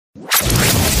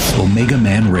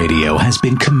Omegaman Radio has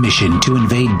been commissioned to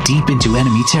invade deep into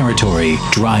enemy territory,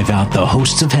 drive out the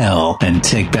hosts of hell, and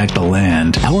take back the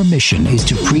land. Our mission is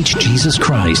to preach Jesus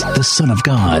Christ, the Son of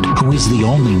God, who is the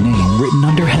only name written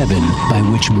under heaven by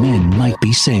which men might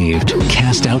be saved,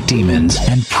 cast out demons,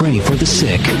 and pray for the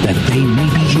sick that they may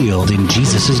be healed in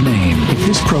Jesus' name. If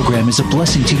this program is a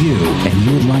blessing to you and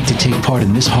you would like to take part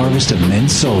in this harvest of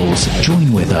men's souls,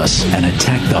 join with us and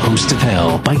attack the hosts of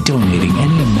hell by donating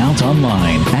any amount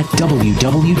online at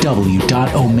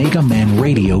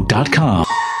www.omegamanradio.com.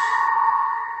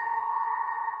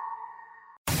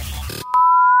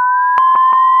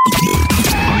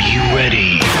 Are you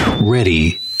ready?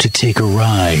 Ready to take a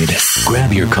ride?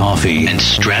 Grab your coffee and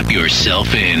strap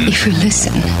yourself in. If you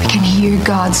listen, we can hear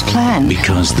God's plan.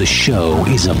 Because the show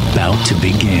is about to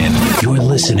begin. You're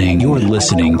listening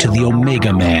to the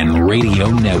Omegaman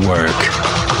Radio Network.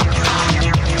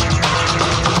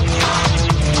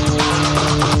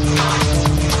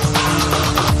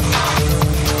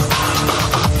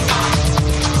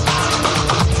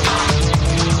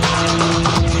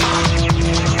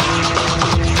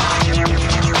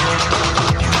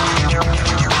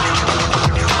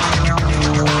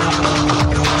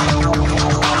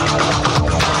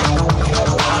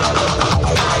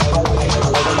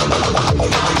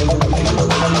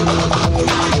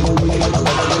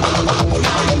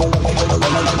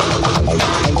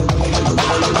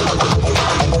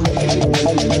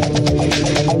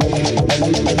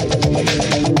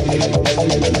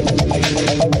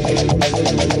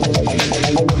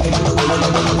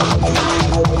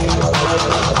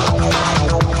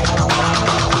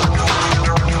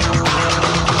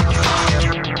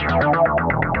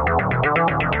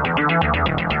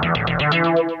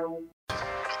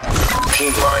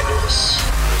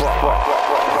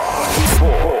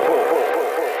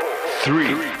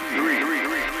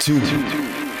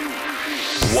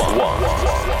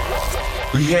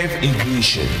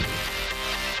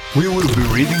 We will be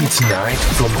reading tonight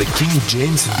from the King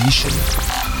James Edition.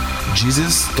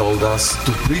 Jesus told us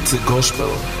to preach the gospel,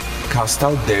 cast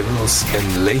out devils,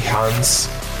 and lay hands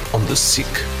on the sick.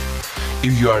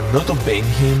 If you are not obeying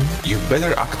him, you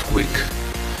better act quick.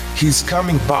 He is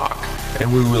coming back,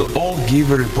 and we will all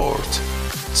give a report.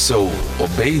 So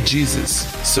obey Jesus,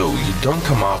 so you don't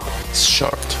come up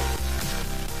short.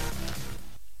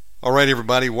 All right,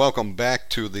 everybody, welcome back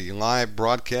to the live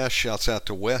broadcast. Shouts out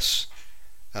to Wes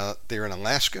there in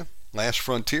Alaska, Last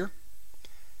Frontier.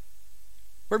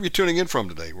 Wherever you're tuning in from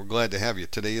today, we're glad to have you.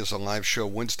 Today is a live show,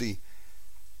 Wednesday.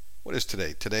 What is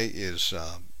today? Today is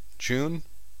June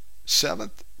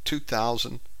 7th,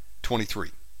 2023.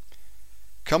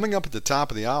 Coming up at the top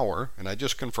of the hour, and I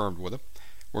just confirmed with him,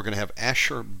 we're going to have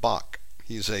Asher Bach.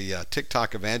 He's a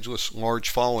TikTok evangelist, large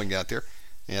following out there.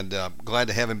 And glad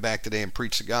to have him back today and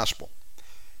preach the gospel.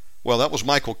 Well, that was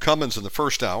Michael Cummins in the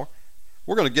first hour.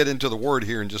 We're going to get into the Word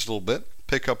here in just a little bit,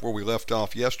 pick up where we left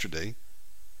off yesterday.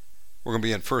 We're going to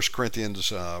be in 1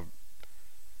 Corinthians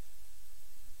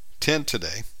 10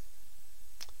 today,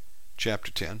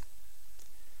 chapter 10.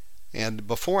 And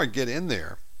before I get in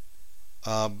there,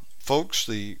 folks,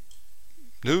 the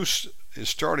news is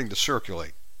starting to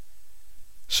circulate.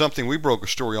 Something we broke a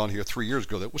story on here 3 years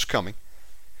ago that was coming.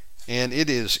 And it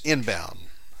is inbound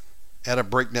at a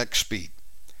breakneck speed.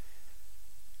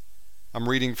 I'm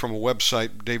reading from a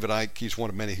website, David Icke, he's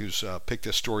one of many who's picked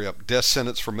this story up. Death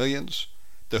sentence for millions.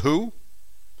 The WHO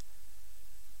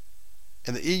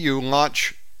and the EU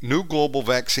launch new global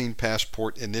vaccine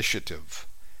passport initiative.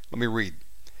 Let me read.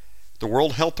 The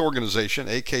World Health Organization,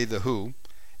 aka the WHO,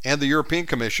 and the European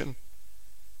Commission,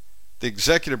 the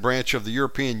executive branch of the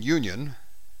European Union,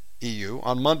 EU,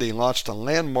 on Monday launched a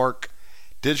landmark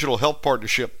digital health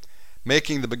partnership,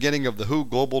 making the beginning of the WHO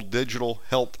Global Digital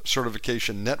Health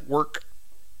Certification Network,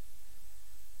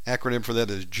 acronym for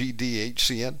that is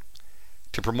GDHCN,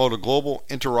 to promote a global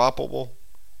interoperable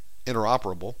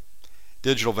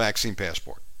digital vaccine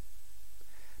passport.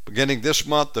 Beginning this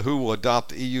month, the WHO will adopt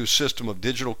the EU system of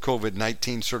digital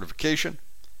COVID-19 certification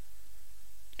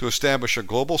to establish a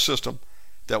global system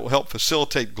that will help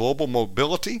facilitate global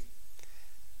mobility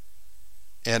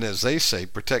and, as they say,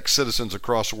 protect citizens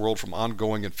across the world from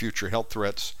ongoing and future health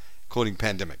threats, including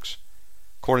pandemics,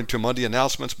 according to Monday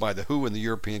announcements by the WHO and the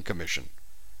European Commission.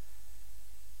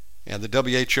 And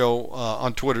the WHO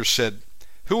on Twitter said,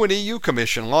 WHO and EU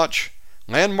Commission launch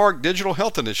landmark digital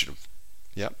health initiative.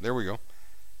 Yep, there we go.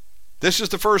 This is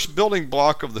the first building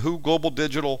block of the WHO Global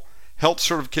Digital Health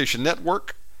Certification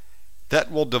Network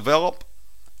that will develop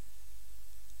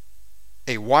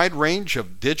a wide range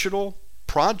of digital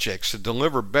projects to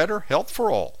deliver better health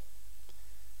for all.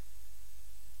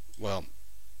 Well,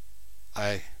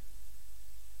 I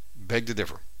beg to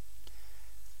differ.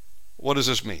 What does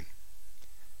this mean?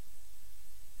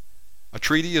 A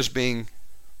treaty is being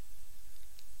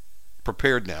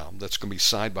prepared now that's going to be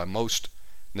signed by most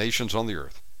nations on the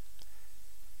earth.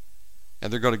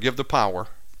 And they're going to give the power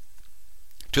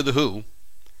to the WHO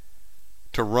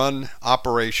to run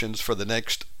operations for the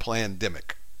next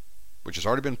pandemic, which has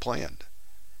already been planned.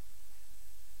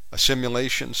 A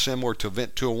simulation similar to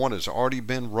Event 201 has already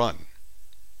been run,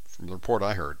 from the report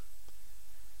I heard.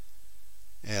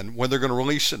 And when they're going to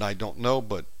release it, I don't know,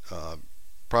 but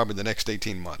probably the next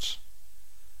 18 months.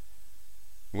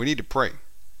 We need to pray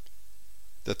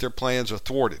that their plans are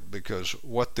thwarted, because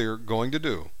what they're going to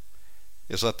do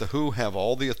is let the WHO have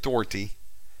all the authority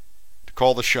to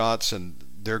call the shots, and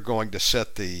they're going to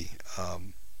set the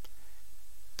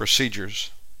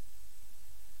procedures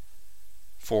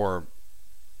for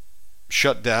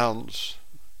shutdowns,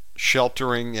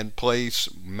 sheltering in place,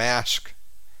 mask,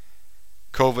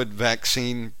 COVID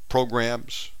vaccine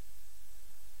programs,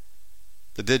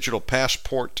 the digital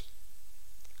passport,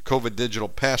 COVID digital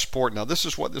passport. Now, this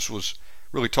is what this was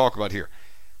really talking about here.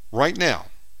 Right now,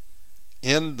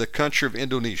 in the country of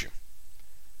Indonesia,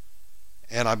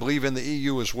 and I believe in the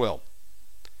EU as well,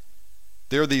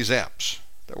 there are these apps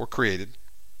that were created,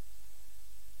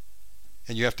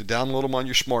 and you have to download them on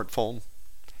your smartphone.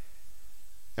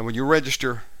 And when you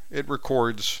register, it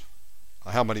records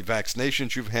how many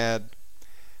vaccinations you've had,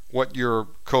 what your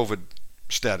COVID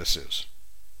status is.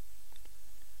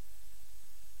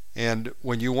 And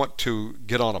when you want to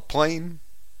get on a plane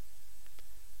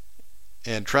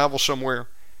and travel somewhere,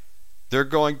 they're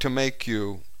going to make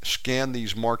you scan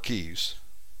these marquees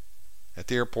at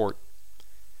the airport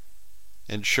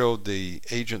and show the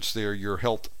agents there your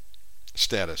health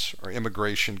status, or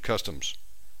immigration, customs.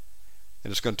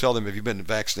 And it's going to tell them if you've been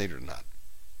vaccinated or not.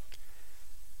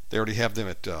 They already have them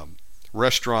at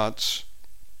restaurants,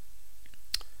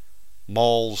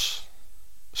 malls,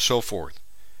 so forth.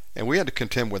 And we had to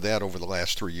contend with that over the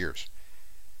last 3 years.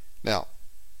 Now,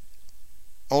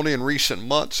 only in recent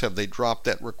months have they dropped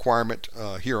that requirement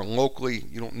here locally.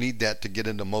 You don't need that to get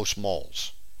into most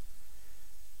malls.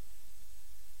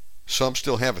 Some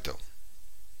still have it though.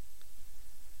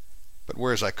 But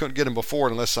whereas I couldn't get them before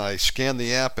unless I scanned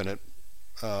the app and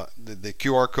the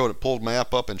QR code, it pulled my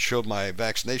app up and showed my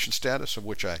vaccination status, of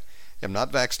which I am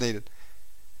not vaccinated,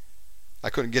 I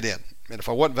couldn't get in. And if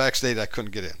I wasn't vaccinated, I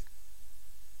couldn't get in.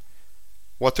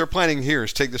 What they're planning here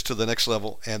is take this to the next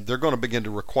level, and they're going to begin to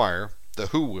require, the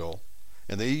WHO will,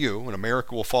 and the EU, and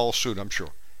America will follow suit, I'm sure,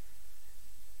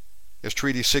 as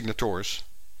treaty signatories.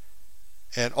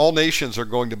 And all nations are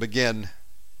going to begin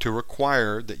to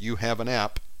require that you have an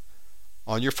app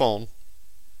on your phone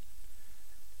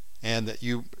and that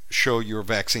you show your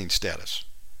vaccine status.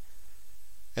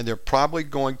 And they're probably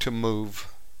going to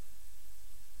move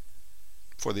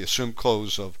for the assumed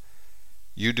close of,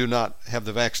 you do not have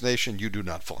the vaccination, you do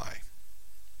not fly.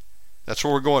 That's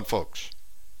where we're going, folks.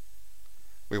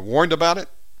 We warned about it.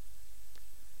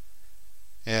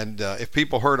 And if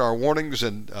people heard our warnings,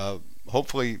 and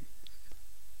hopefully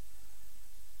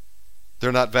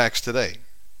they're not vaxxed today.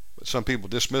 But some people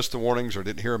dismissed the warnings or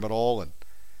didn't hear them at all and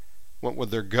went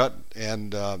with their gut,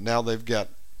 and now they've got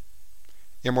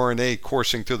mRNA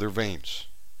coursing through their veins.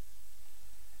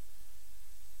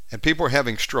 And people are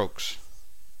having strokes.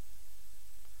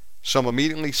 Some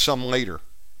immediately, some later.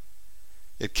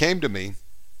 It came to me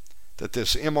that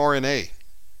this mRNA,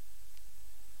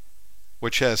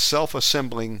 which has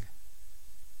self-assembling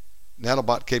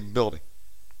nanobot capability,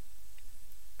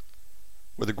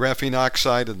 with the graphene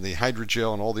oxide and the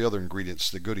hydrogel and all the other ingredients,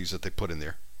 the goodies that they put in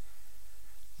there,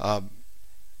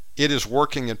 it is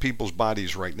working in people's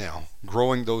bodies right now,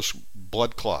 growing those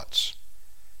blood clots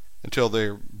until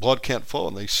their blood can't flow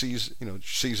and they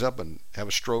seize up and have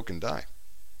a stroke and die.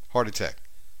 Heart attack.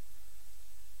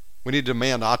 We need to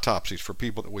demand autopsies for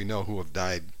people that we know who have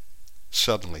died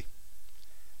suddenly.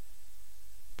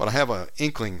 But I have an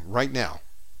inkling right now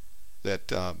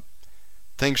that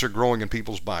things are growing in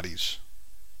people's bodies.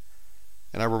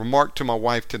 And I remarked to my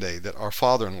wife today that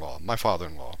my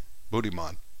father-in-law,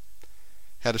 Budiman,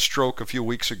 had a stroke a few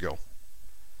weeks ago.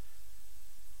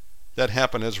 That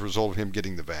happened as a result of him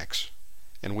getting the vax.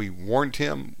 And we warned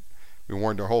him, we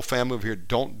warned our whole family over here,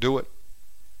 don't do it.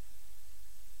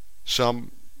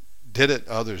 Some did it,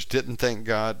 others didn't, thank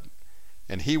God.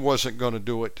 And he wasn't going to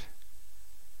do it.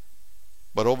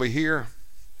 But over here,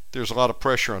 there's a lot of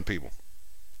pressure on people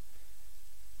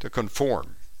to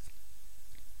conform.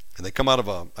 And they come out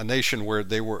of a nation where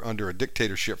they were under a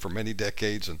dictatorship for many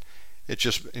decades, and it's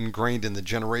just ingrained in the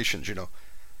generations,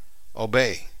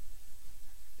 obey.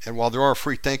 And while there are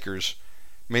free thinkers,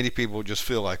 many people just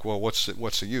feel like, well, what's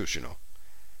the use,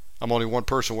 I'm only one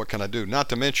person, what can I do? Not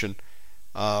to mention,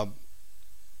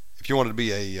 if you wanted to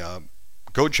be a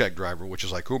Gojek driver, which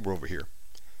is like Uber over here,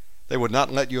 they would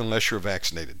not let you unless you're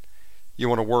vaccinated. You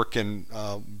want to work in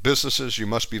businesses, you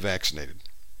must be vaccinated.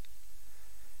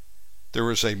 There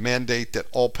was a mandate that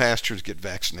all pastors get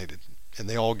vaccinated, and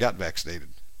they all got vaccinated,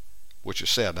 which is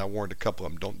sad. I warned a couple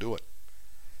of them, don't do it.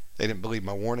 They didn't believe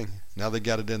my warning. Now they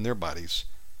got it in their bodies.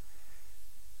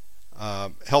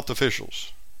 Health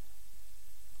officials.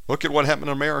 Look at what happened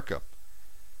in America.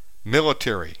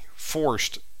 Military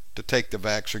forced to take the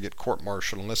vax or get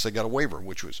court-martialed unless they got a waiver,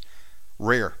 which was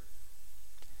rare.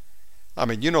 I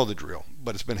mean, you know the drill,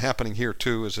 but it's been happening here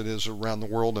too, as it is around the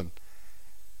world. And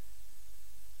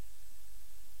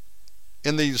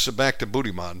in these, back to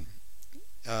Omegaman,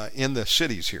 in the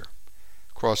cities here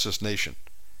across this nation,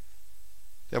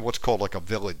 they have what's called like a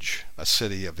village, a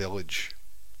city, a village.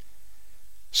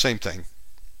 Same thing.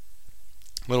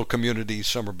 Little communities,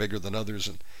 some are bigger than others,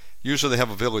 and usually they have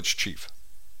a village chief.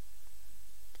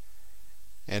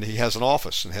 And he has an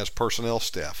office and has personnel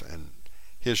staff, and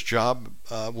his job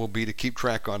will be to keep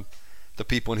track on the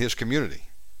people in his community.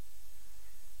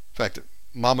 In fact,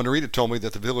 Mama Narita told me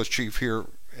that the village chief here,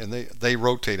 and they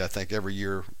rotate, I think, every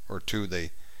year or two,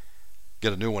 they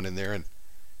get a new one in there, and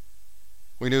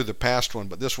we knew the past one,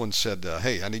 but this one said,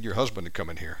 hey, I need your husband to come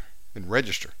in here and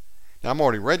register. Now, I'm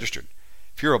already registered.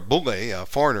 If you're a bule, a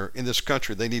foreigner in this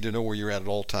country, they need to know where you're at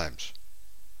all times.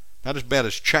 Not as bad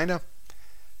as China,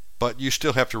 but you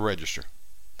still have to register.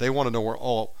 They want to know where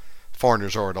all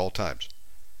foreigners are at all times.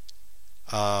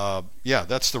 Yeah,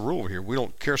 that's the rule here. We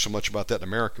don't care so much about that in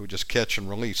America. We just catch and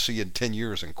release, see you in 10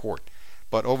 years in court.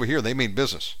 But over here, they mean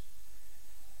business.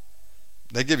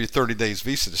 They give you 30 days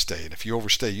visa to stay, and if you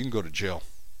overstay, you can go to jail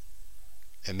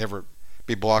and never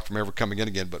be blocked from ever coming in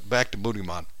again. But back to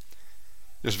Omegaman.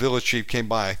 This village chief came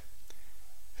by.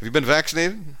 Have you been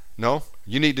vaccinated? No?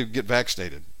 You need to get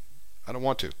vaccinated. I don't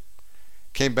want to.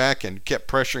 Came back and kept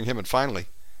pressuring him, and finally,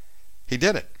 he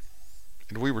did it.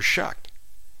 And we were shocked.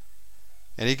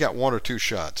 And he got 1 or 2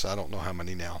 shots. I don't know how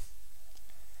many now.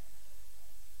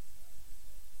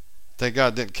 Thank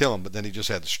God it didn't kill him, but then he just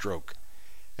had the stroke.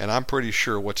 And I'm pretty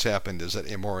sure what's happened is that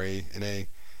mRNA,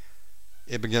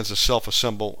 it begins to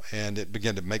self-assemble, and it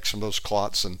began to make some of those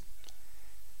clots and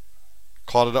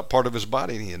clotted up part of his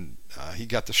body, and he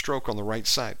got the stroke on the right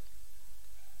side.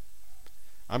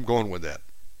 I'm going with that.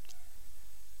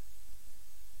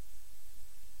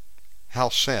 How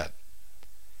sad.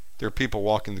 There are people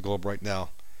walking the globe right now,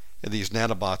 and these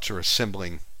nanobots are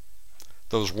assembling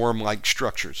those worm-like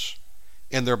structures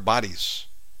in their bodies,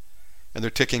 and they're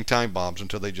ticking time bombs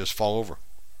until they just fall over.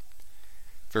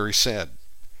 Very sad.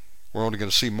 We're only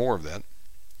going to see more of that.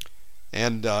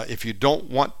 And if you don't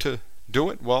want to do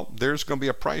it, well, there's going to be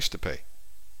a price to pay.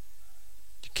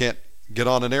 You can't get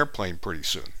on an airplane pretty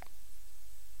soon.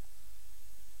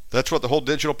 That's what the whole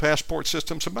digital passport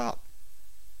system's about.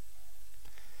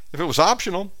 If it was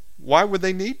optional, why would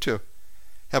they need to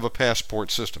have a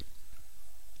passport system?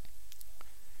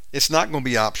 It's not going to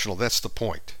be optional. That's the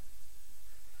point.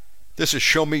 This is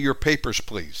show me your papers,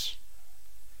 please.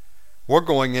 We're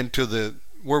going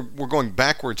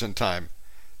backwards in time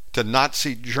to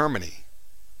Nazi Germany,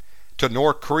 to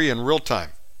North Korea in real time,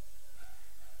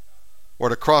 or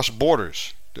to cross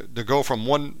borders, to go from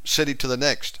one city to the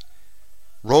next.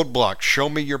 Roadblocks, show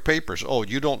me your papers. Oh,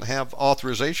 you don't have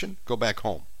authorization? Go back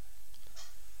home.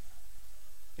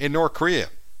 In North Korea,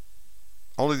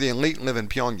 only the elite live in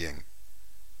Pyongyang,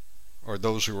 or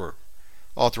those who are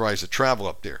authorized to travel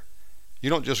up there. You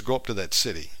don't just go up to that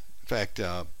city. In fact,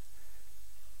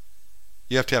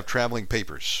 you have to have traveling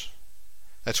papers.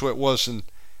 That's what it was in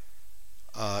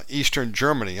Eastern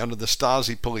Germany under the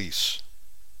Stasi police.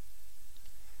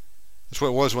 That's what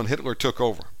it was when Hitler took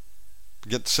over.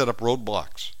 Get set up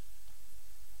roadblocks.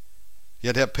 You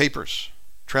had to have papers,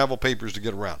 travel papers to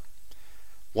get around.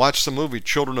 Watch the movie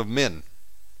Children of Men.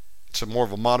 It's more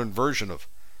of a modern version of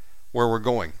where we're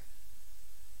going.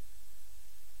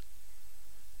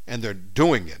 And they're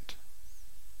doing it.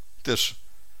 This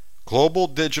Global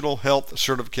Digital Health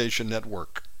Certification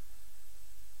Network.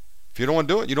 If you don't want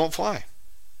to do it, you don't fly.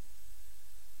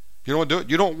 If you don't want to do it,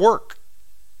 you don't work.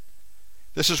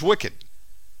 This is wicked.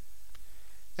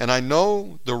 And I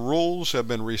know the rules have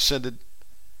been rescinded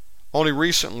only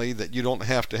recently, that you don't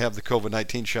have to have the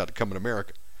COVID-19 shot to come in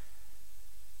America.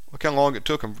 Look how long it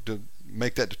took them to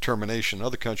make that determination.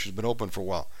 Other countries have been open for a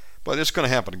while. But it's going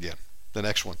to happen again, the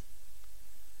next one.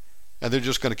 And they're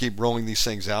just going to keep rolling these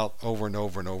things out over and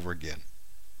over and over again.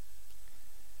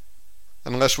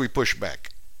 Unless we push back.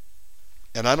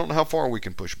 And I don't know how far we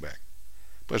can push back.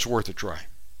 But it's worth a try.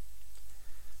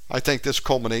 I think this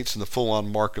culminates in the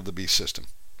full-on mark of the beast system.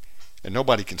 And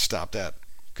nobody can stop that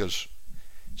because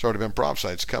it's already been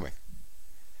prophesied it's coming.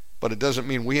 But it doesn't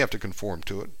mean we have to conform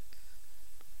to it.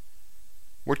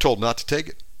 We're told not to take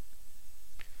it.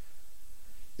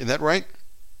 Isn't that right?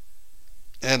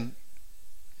 And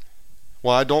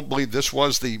while I don't believe this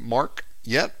was the mark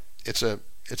yet, it's a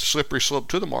slippery slope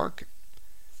to the mark.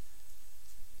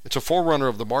 It's a forerunner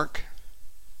of the mark.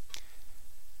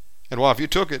 And while if you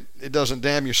took it, it doesn't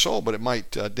damn your soul, but it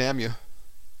might damn you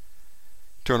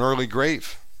to an early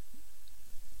grave.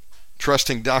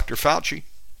 Trusting Dr. Fauci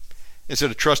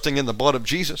instead of trusting in the blood of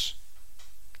Jesus.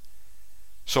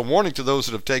 So warning to those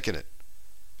that have taken it.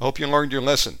 I hope you learned your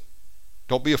lesson.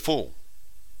 Don't be a fool.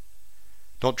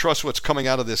 Don't trust what's coming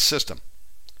out of this system.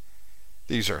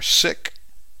 These are sick,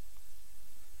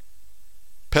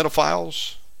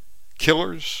 pedophiles,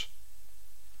 killers.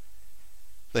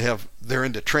 They're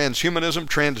into transhumanism,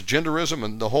 transgenderism,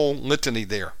 and the whole litany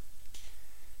there.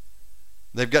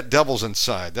 They've got devils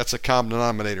inside. That's a common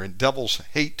denominator. And devils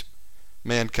hate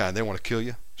mankind. They want to kill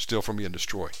you, steal from you, and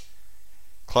destroy.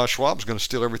 Klaus Schwab's going to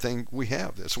steal everything we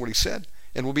have. That's what he said.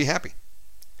 And we'll be happy.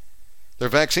 Their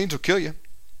vaccines will kill you.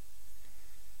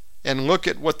 And look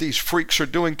at what these freaks are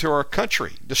doing to our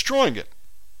country. Destroying it.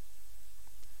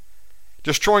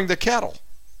 Destroying the cattle.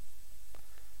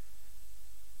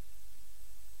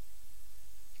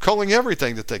 Culling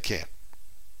everything that they can.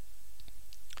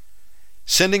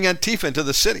 Sending Antifa into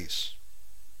the cities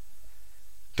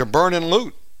to burn and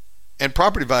loot, and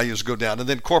property values go down, and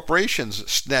then corporations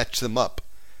snatch them up.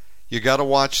 You got to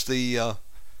watch the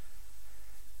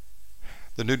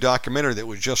new documentary that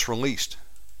was just released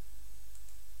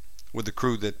with the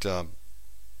crew that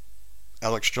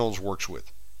Alex Jones works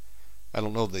with. I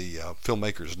don't know the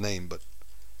filmmaker's name, but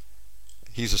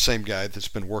he's the same guy that's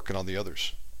been working on the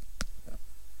others.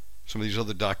 Some of these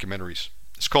other documentaries.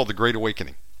 It's called The Great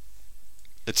Awakening.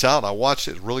 It's out. I watched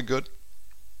it. It's really good.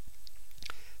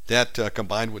 That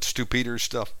combined with Stu Peters'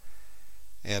 stuff.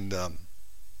 And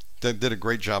they did a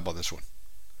great job on this one.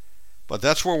 But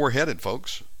that's where we're headed,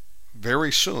 folks.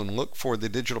 Very soon, look for the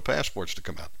digital passports to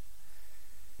come out.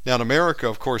 Now, in America,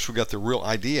 of course, we got the Real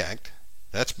ID Act.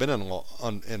 That's been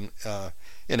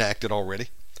enacted already.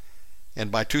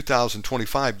 And by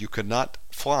 2025, you could not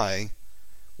fly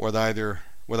without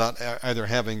either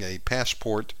having a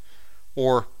passport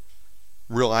or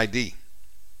Real ID.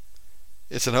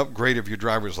 It's an upgrade of your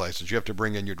driver's license. You have to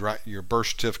bring in your birth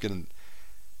certificate and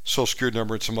Social Security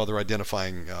number and some other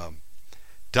identifying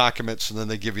documents, and then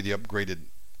they give you the upgraded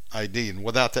ID. And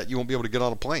without that, you won't be able to get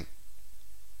on a plane.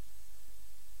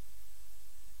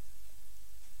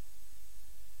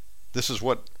 This is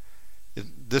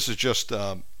just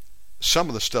some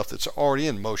of the stuff that's already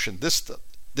in motion. This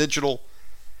digital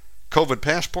COVID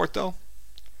passport, though,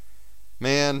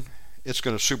 man, it's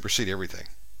going to supersede everything.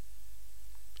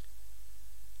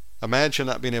 Imagine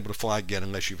not being able to fly again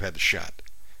unless you've had the shot.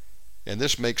 And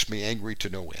this makes me angry to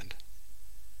no end.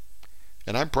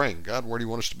 And I'm praying, God, where do you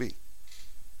want us to be?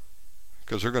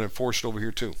 Because they're going to enforce it over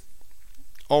here too.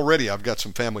 Already I've got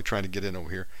some family trying to get in over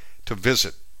here to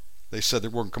visit. They said they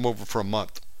were going to come over for a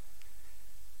month.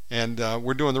 And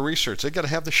we're doing the research. They got to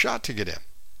have the shot to get in.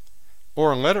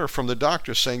 Or a letter from the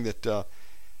doctor saying that it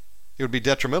would be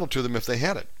detrimental to them if they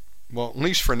had it. Well, at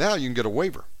least for now, you can get a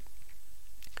waiver.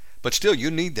 But still, you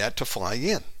need that to fly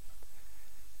in.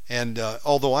 And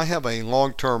although I have a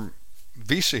long-term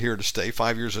visa here to stay,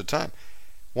 5 years at a time,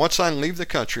 once I leave the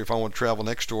country, if I want to travel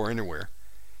next door or anywhere,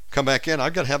 come back in,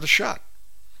 I've got to have the shot.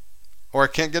 Or I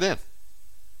can't get in.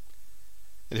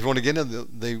 And if you want to get in,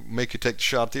 they make you take the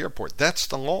shot at the airport. That's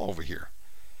the law over here.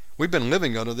 We've been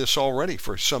living under this already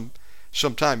for some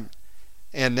time.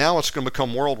 And now it's going to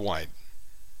become worldwide.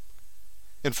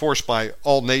 Enforced by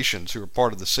all nations who are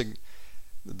part of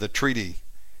the treaty.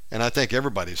 And I think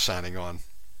everybody's signing on.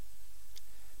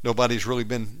 Nobody's really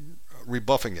been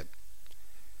rebuffing it.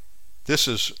 This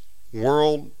is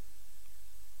world-wide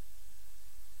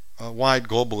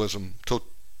globalism,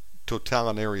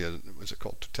 totalitarian. What's it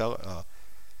called?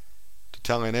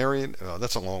 Totalitarian.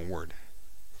 That's a long word.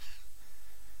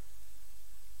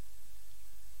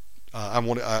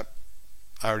 I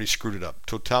already screwed it up.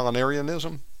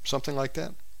 Totalitarianism, something like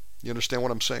that. You understand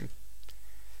what I'm saying?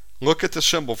 Look at the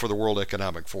symbol for the World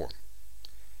Economic Forum.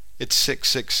 It's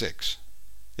 666.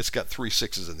 It's got 3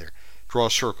 6s in there. Draw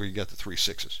a circle, you got the 3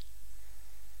 6s.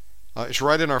 It's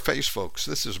right in our face, folks.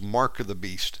 This is Mark of the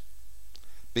Beast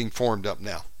being formed up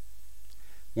now.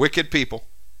 Wicked people.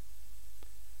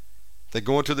 They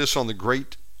go into this on The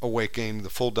Great Awakening, the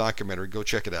full documentary. Go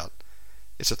check it out.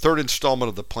 It's a 3rd installment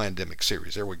of the Plandemic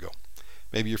series. There we go.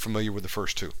 Maybe you're familiar with the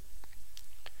first 2.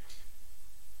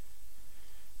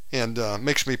 And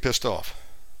makes me pissed off,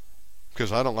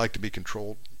 because I don't like to be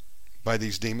controlled by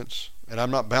these demons, and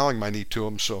I'm not bowing my knee to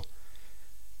them. So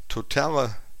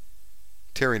totalitarianism.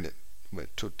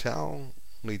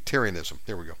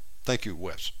 There we go. Thank you,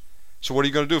 Wes. So what are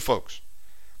you going to do, folks?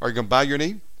 Are you going to bow your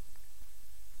knee?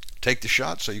 Take the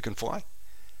shot so you can fly?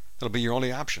 That'll be your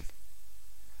only option.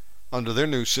 Under their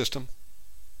new system,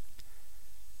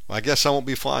 well, I guess I won't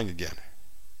be flying again,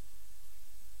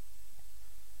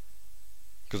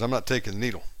 because I'm not taking the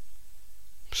needle.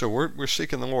 So we're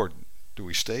seeking the Lord. Do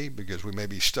we stay? Because we may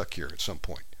be stuck here at some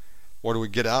point. Or do we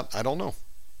get out? I don't know.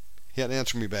 He hasn't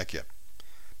answered me back yet.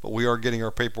 But we are getting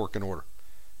our paperwork in order.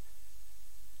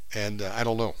 And I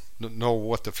don't know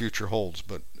what the future holds,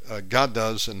 but God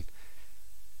does, and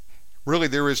really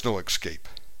there is no escape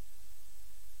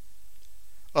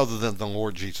other than the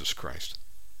Lord Jesus Christ.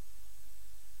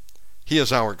 He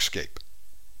is our escape.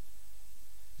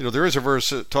 You know, there is a verse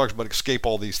that talks about escape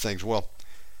all these things. Well,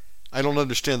 I don't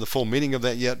understand the full meaning of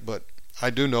that yet, but I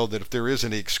do know that if there is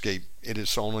any escape, it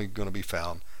is only going to be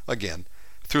found, again,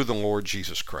 through the Lord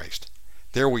Jesus Christ.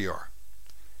 There we are.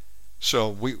 So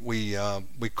we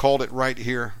called it right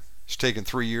here. It's taken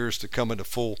 3 years to come into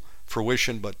full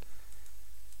fruition, but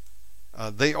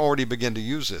they already began to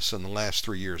use this in the last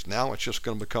 3 years. Now it's just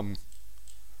going to become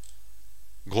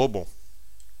global.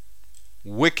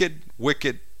 Wicked,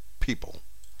 wicked people.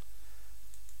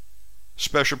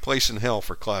 Special place in hell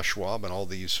for Klaus Schwab and all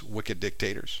these wicked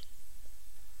dictators.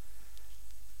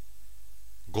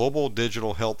 Global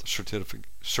Digital Health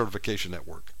Certification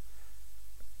Network.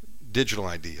 Digital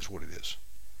ID is what it is.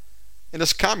 And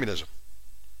it's communism,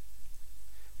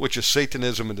 which is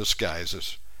Satanism in disguise,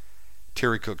 as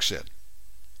Terry Cook said.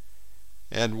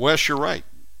 And Wes, you're right.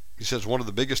 He says one of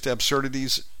the biggest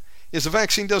absurdities is the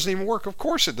vaccine doesn't even work. Of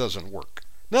course it doesn't work.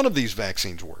 None of these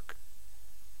vaccines work.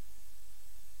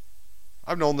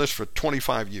 I've known this for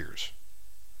 25 years.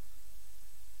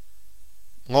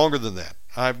 Longer than that.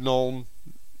 I've known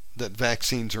that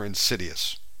vaccines are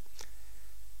insidious.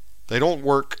 They don't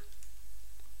work.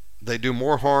 They do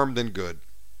more harm than good.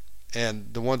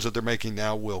 And the ones that they're making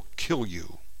now will kill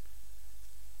you.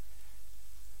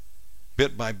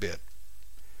 Bit by bit.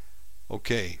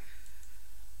 Okay.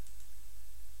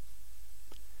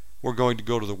 We're going to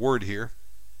go to the Word here.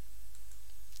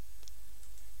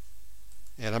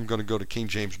 And I'm going to go to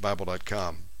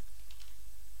KingJamesBible.com.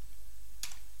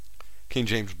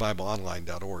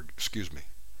 KingJamesBibleOnline.org, excuse me.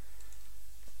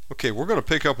 Okay, we're going to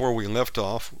pick up where we left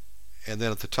off, and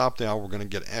then at the top now we're going to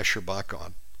get Asher Bach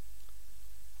on.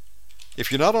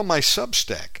 If you're not on my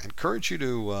Substack, I encourage you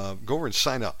to go over and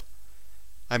sign up.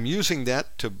 I'm using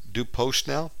that to do posts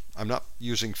now. I'm not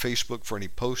using Facebook for any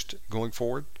post going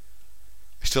forward.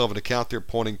 I still have an account there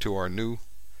pointing to our new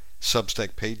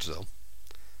Substack page, though.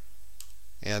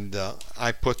 And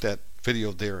I put that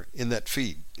video there in that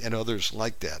feed, and others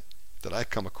like that I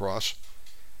come across.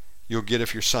 You'll get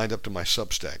if you're signed up to my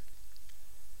Substack.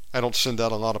 I don't send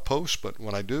out a lot of posts, but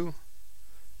when I do,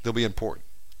 they'll be important.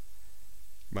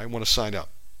 You might want to sign up.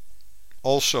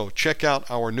 Also, check out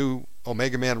our new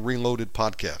Omegaman Reloaded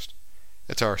podcast.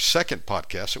 It's our second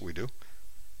podcast that we do.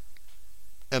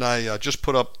 And I just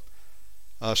put up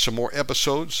some more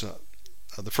episodes.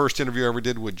 The first interview I ever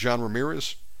did with John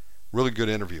Ramirez. Really good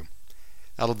interview.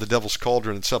 Out of the Devil's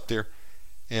Cauldron, it's up there.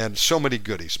 And so many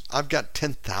goodies. I've got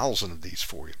 10,000 of these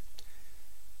for you.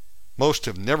 Most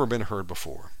have never been heard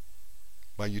before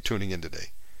by you tuning in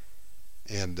today.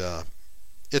 And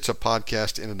it's a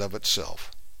podcast in and of itself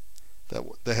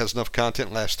that has enough content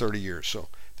to last 30 years. So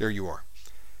there you are.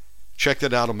 Check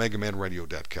that out on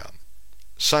OmegamanRadio.com.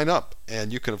 Sign up,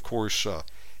 and you can, of course,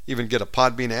 even get a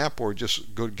Podbean app, or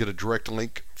just go get a direct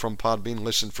link from Podbean,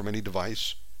 listen from any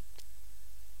device.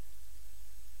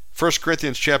 1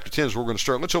 Corinthians chapter 10 is where we're going to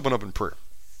start. Let's open up in prayer.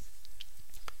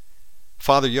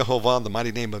 Father Yehovah, in the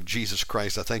mighty name of Jesus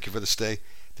Christ, I thank you for this day.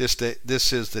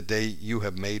 This is the day you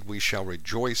have made. We shall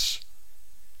rejoice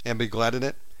and be glad in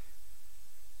it.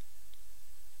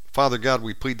 Father God,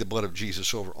 we plead the blood of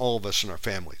Jesus over all of us and our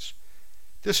families.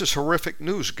 This is horrific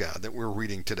news, God, that we're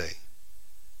reading today.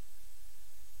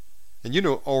 And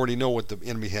you already know what the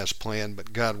enemy has planned,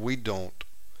 but God, we don't.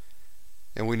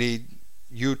 And we need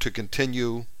you to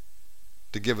continue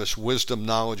to give us wisdom,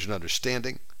 knowledge, and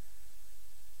understanding.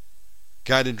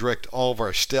 Guide and direct all of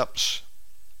our steps.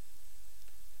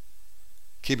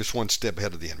 Keep us one step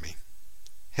ahead of the enemy.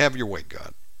 Have your way,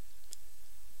 God.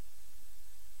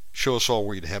 Show us all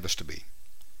where you'd have us to be.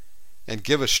 And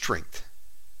give us strength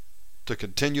to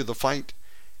continue the fight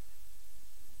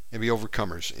and be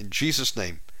overcomers. In Jesus'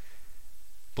 name,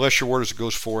 bless your word as it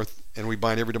goes forth, and we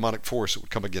bind every demonic force that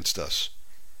would come against us.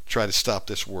 Try to stop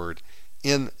this word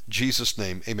in Jesus'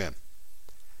 name, amen.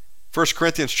 1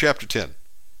 Corinthians chapter 10.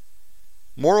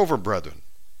 Moreover, brethren,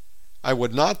 I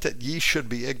would not that ye should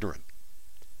be ignorant,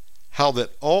 how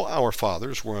that all our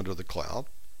fathers were under the cloud,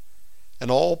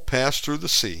 and all passed through the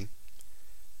sea,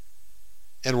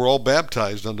 and were all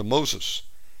baptized unto Moses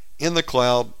in the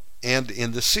cloud and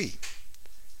in the sea.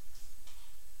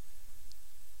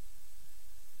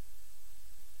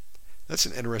 That's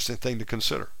an interesting thing to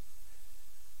consider.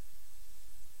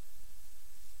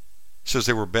 It says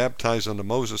they were baptized unto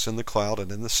Moses in the cloud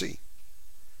and in the sea.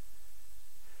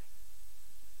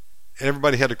 And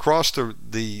everybody had to cross the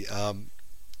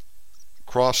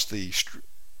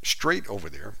strait over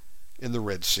there in the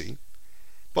Red Sea,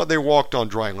 but they walked on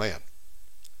dry land.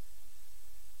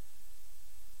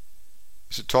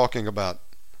 Is it talking about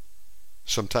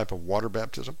some type of water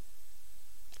baptism?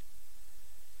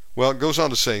 Well, it goes on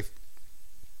to say,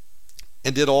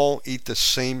 and did all eat the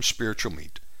same spiritual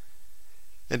meat,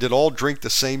 and did all drink the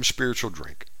same spiritual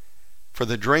drink, for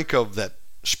they drank of that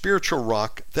spiritual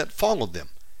rock that followed them,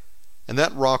 and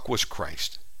that rock was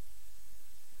Christ.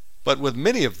 But with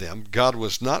many of them God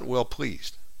was not well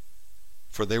pleased,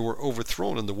 for they were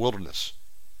overthrown in the wilderness.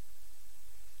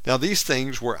 Now these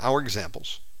things were our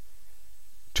examples,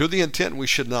 to the intent we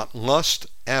should not lust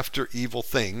after evil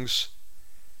things,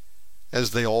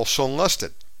 as they also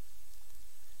lusted.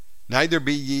 Neither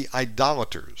be ye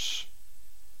idolaters,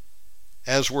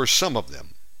 as were some of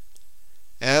them.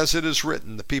 As it is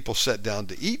written, the people sat down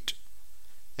to eat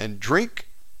and drink,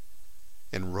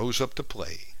 and rose up to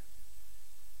play.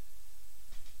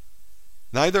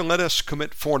 Neither let us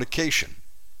commit fornication,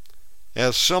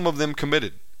 as some of them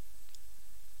committed,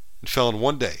 and fell in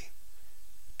one day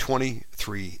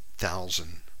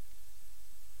 23,000.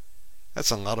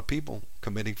 That's a lot of people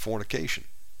committing fornication.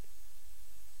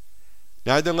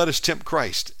 Neither let us tempt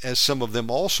Christ, as some of them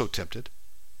also tempted,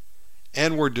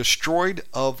 and were destroyed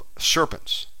of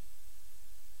serpents.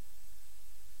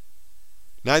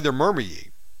 Neither murmur ye,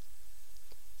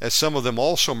 as some of them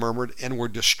also murmured, and were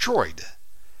destroyed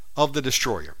of the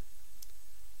destroyer.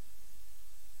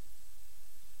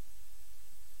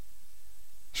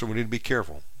 So we need to be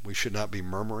careful. We should not be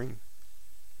murmuring,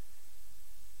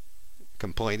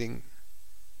 complaining.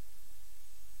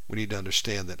 We need to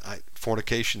understand that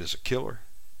fornication is a killer,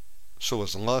 so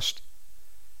is lust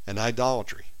and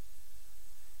idolatry.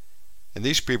 And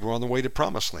these people are on the way to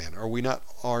promised land. Are we not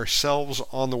ourselves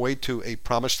on the way to a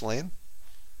promised land?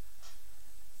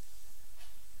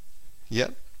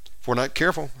 Yet, if we're not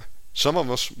careful, some of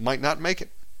us might not make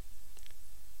it.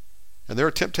 And there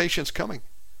are temptations coming.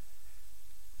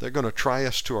 They're going to try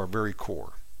us to our very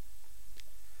core.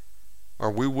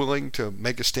 Are we willing to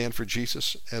make a stand for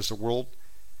Jesus as the world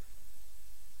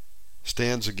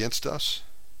stands against us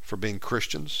for being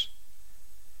Christians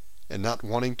and not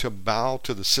wanting to bow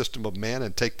to the system of man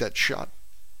and take that shot?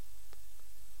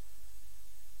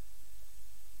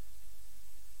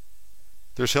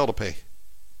 There's hell to pay.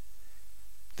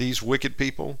 These wicked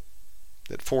people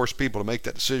that force people to make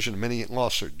that decision, many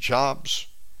lost their jobs,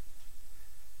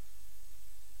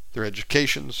 their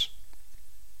educations,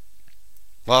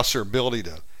 lost their ability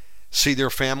to see their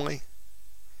family.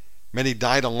 Many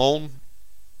died alone.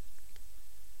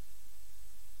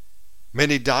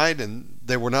 Many died and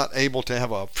they were not able to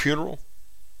have a funeral.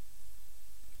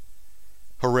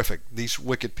 Horrific. These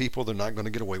wicked people, they're not going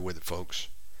to get away with it, folks.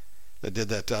 That did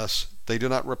that to us. They do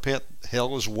not repent.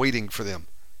 Hell is waiting for them.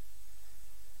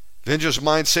 Vengeance is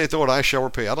mine, saith the Lord, I shall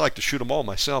repay. I'd like to shoot them all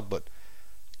myself, but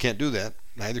can't do that.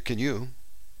 Neither can you.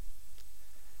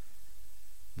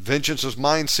 Vengeance is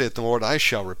mine, saith the Lord, I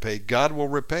shall repay. God will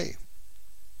repay.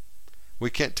 We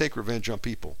can't take revenge on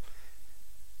people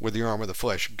with the arm of the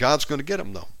flesh. God's going to get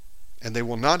them, though, and they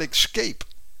will not escape.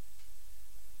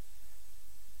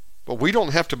 But we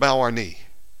don't have to bow our knee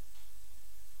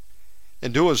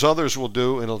and do as others will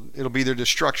do, and it'll be their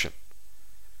destruction.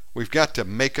 We've got to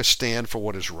make a stand for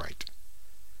what is right,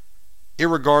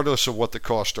 irregardless of what the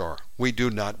costs are. We do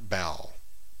not bow.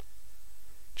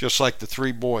 Just like the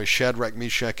three boys, Shadrach,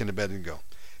 Meshach, and Abednego.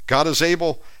 God is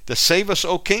able to save us,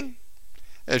 O King,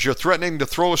 as you're threatening to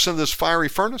throw us into this fiery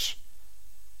furnace.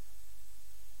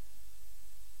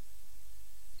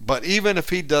 But even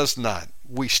if he does not,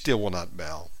 we still will not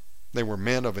bow. They were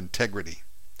men of integrity.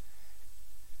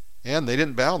 And they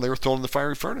didn't bow. They were thrown in the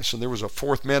fiery furnace. And there was a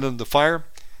fourth man in the fire,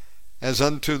 as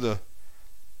unto the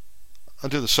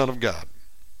Son of God.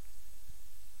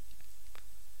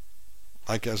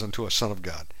 Like as unto a son of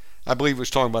God. I believe he was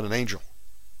talking about an angel.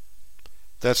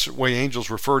 That's the way angels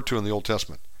referred to in the Old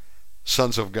Testament.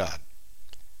 Sons of God.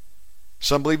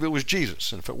 Some believe it was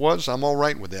Jesus. And if it was, I'm all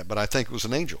right with that. But I think it was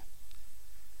an angel.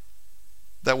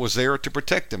 that was there to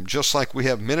protect them, just like we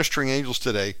have ministering angels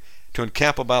today to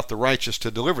encamp about the righteous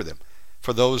to deliver them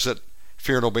for those that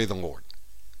fear and obey the Lord.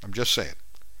 I'm just saying.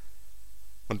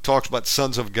 When it talks about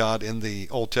sons of God in the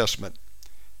Old Testament,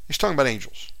 he's talking about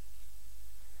angels.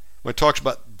 When it talks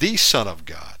about the Son of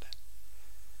God,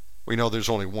 we know there's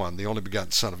only one, the only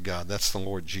begotten Son of God. That's the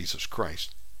Lord Jesus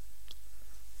Christ.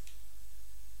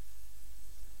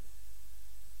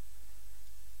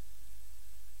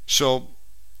 So,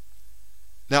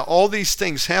 now all these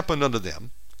things happened unto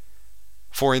them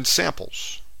for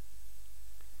ensamples.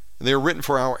 And they are written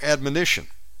for our admonition,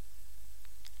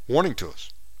 warning to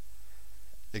us.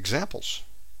 Examples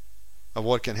of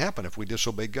what can happen if we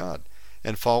disobey God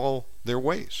and follow their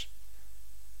ways.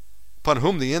 Upon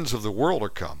whom the ends of the world are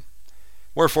come.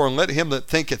 Wherefore let him that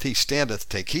thinketh he standeth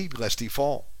take heed lest he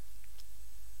fall.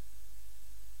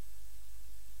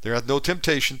 There hath no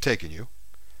temptation taken you,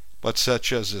 but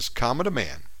such as is common to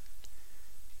man.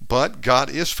 But God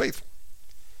is faithful,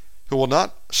 who will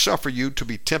not suffer you to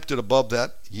be tempted above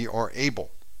that ye are able,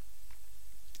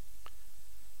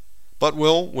 but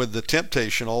will with the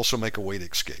temptation also make a way to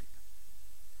escape,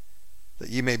 that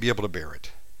ye may be able to bear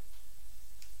it.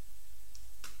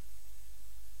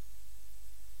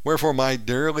 Wherefore, my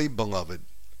dearly beloved,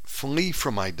 flee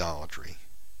from idolatry.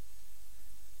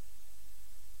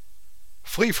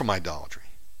 Flee from idolatry.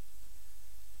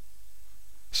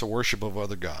 It's the worship of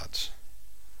other gods.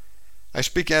 I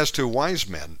speak as to wise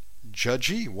men.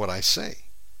 Judge ye what I say.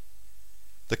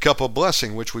 The cup of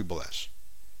blessing which we bless,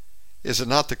 is it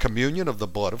not the communion of the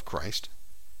blood of Christ?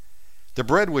 The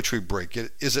bread which we break,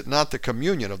 is it not the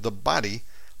communion of the body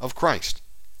of Christ?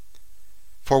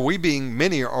 For we being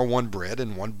many are one bread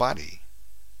and one body.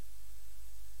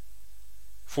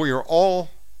 For we are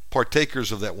all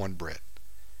partakers of that one bread.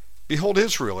 Behold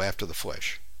Israel after the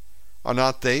flesh. Are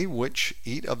not they which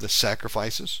eat of the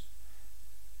sacrifices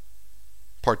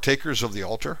partakers of the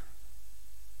altar?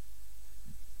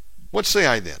 What say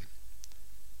I then?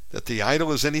 That the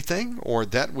idol is anything, or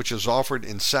that which is offered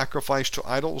in sacrifice to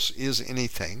idols is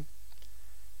anything?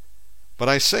 But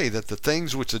I say that the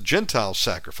things which the Gentiles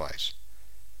sacrifice,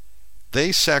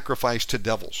 they sacrifice to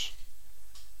devils.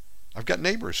 I've got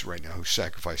neighbors right now who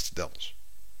sacrifice to devils,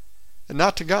 and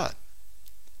not to God.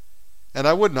 And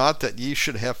I would not that ye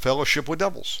should have fellowship with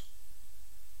devils.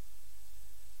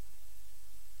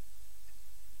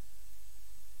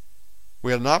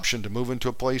 We had an option to move into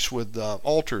a place with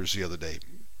altars the other day.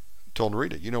 Told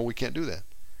Rita, we can't do that.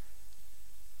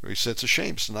 He said it's a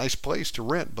shame. It's a nice place to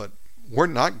rent, but we're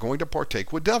not going to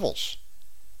partake with devils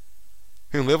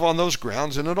who live on those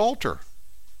grounds in an altar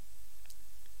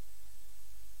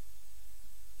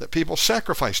that people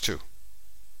sacrifice to.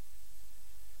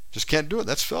 Just can't do it.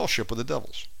 That's fellowship with the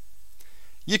devils.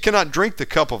 You cannot drink the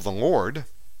cup of the Lord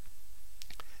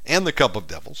and the cup of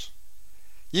devils.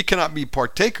 You cannot be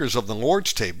partakers of the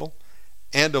Lord's table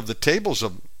and of the table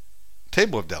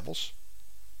of devils.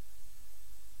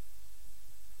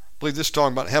 I believe this is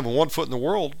talking about having one foot in the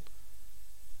world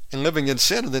and living in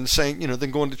sin, and then saying,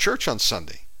 then going to church on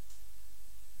Sunday.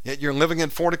 Yet you're living in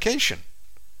fornication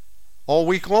all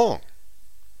week long.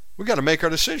 We've got to make our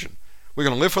decision. We're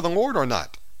going to live for the Lord or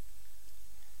not.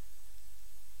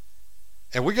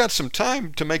 And we got some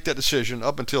time to make that decision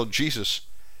up until Jesus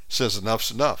says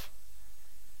enough's enough.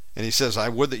 And he says, I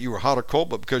would that you were hot or cold,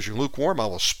 but because you're lukewarm, I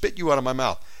will spit you out of my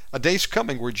mouth. A day's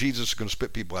coming where Jesus is going to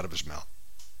spit people out of his mouth.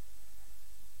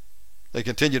 They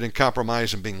continued in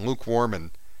compromise and being lukewarm,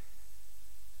 and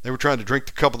they were trying to drink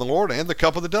the cup of the Lord and the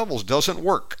cup of the devils. Doesn't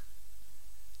work.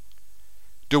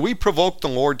 Do we provoke the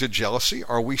Lord to jealousy?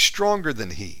 Are we stronger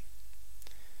than he?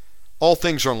 All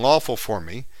things are lawful for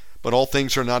me, but all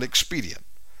things are not expedient.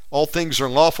 All things are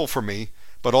lawful for me,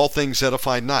 but all things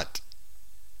edify not.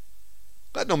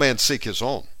 Let no man seek his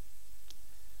own,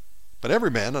 but every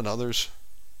man another's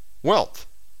wealth.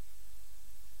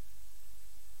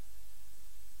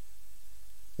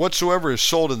 Whatsoever is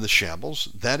sold in the shambles,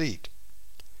 that eat,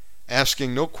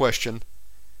 asking no question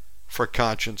for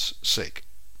conscience sake.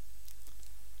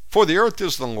 For the earth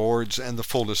is the Lord's, and the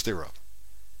fullness thereof.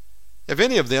 If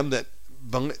any of them that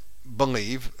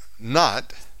believe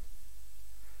not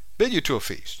bid you to a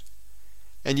feast,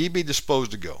 and ye be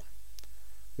disposed to go,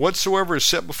 whatsoever is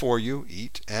set before you,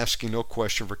 eat, asking no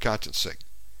question for conscience sake.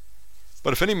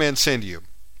 But if any man say unto you,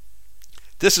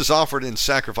 this is offered in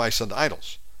sacrifice unto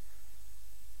idols,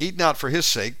 eat not for his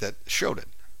sake that showed it,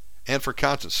 and for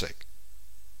conscience sake.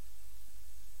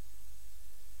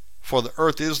 For the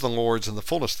earth is the Lord's, and the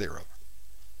fullness thereof.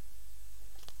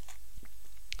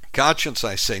 Conscience,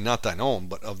 I say, not thine own,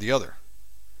 but of the other.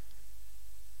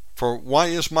 For why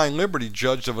is my liberty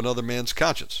judged of another man's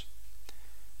conscience?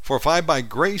 For if I by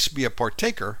grace be a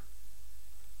partaker,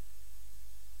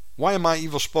 why am I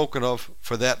evil spoken of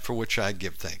for that for which I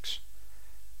give thanks?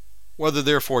 Whether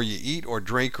therefore ye eat or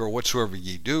drink or whatsoever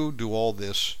ye do, do all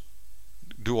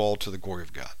to the glory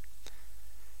of God.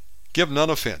 Give none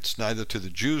offense, neither to the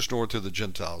Jews nor to the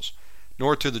Gentiles,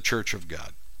 nor to the church of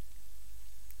God.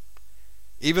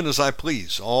 Even as I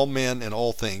please all men in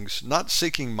all things, not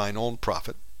seeking mine own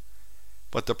profit,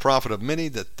 but the profit of many,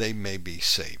 that they may be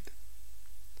saved.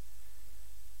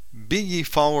 Be ye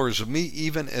followers of me,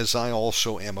 even as I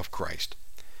also am of Christ.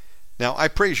 Now I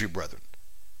praise you, brethren,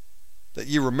 that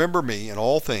ye remember me in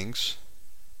all things,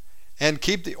 and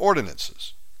keep the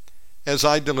ordinances, as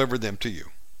I delivered them to you.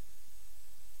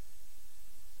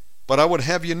 But I would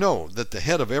have you know that the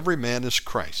head of every man is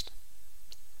Christ,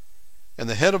 and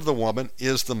the head of the woman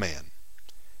is the man,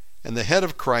 and the head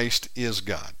of Christ is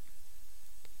God.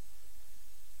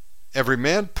 Every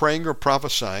man praying or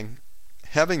prophesying,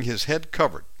 having his head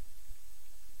covered,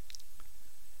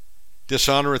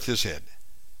 dishonoreth his head.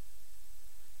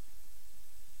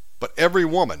 But every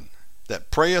woman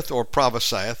that prayeth or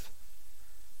prophesieth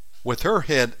with her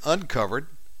head uncovered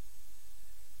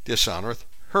dishonoreth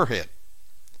her head.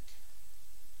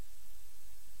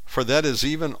 For that is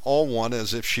even all one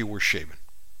as if she were shaven.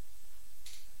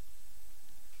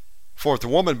 For if the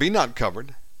woman be not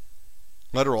covered,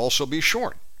 let her also be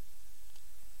shorn.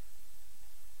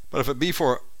 But if it be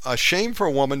for a shame for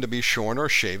a woman to be shorn or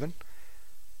shaven,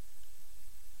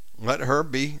 let her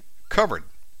be covered.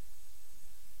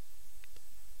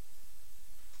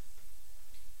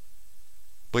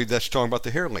 I believe that's talking about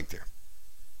the hair length there.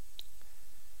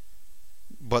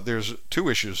 But there's two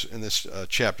issues in this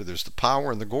chapter. There's the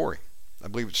power and the glory. I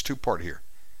believe it's two-part here.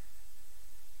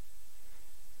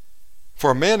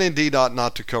 For a man indeed ought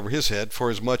not to cover his head, for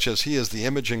as much as he is the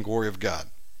image and glory of God.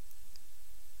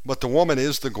 But the woman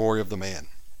is the glory of the man.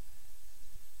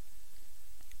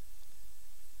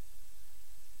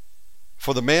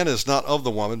 For the man is not of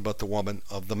the woman, but the woman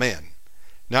of the man.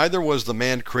 Neither was the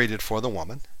man created for the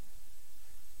woman,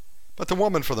 but the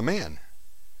woman for the man.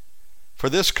 For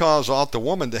this cause ought the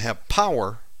woman to have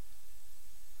power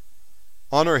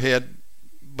on her head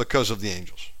because of the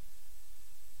angels.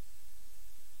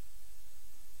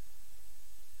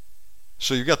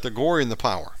 So you've got the glory and the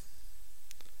power.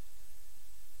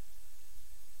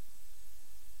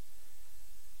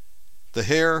 The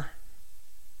hair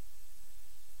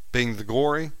being the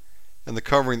glory, and the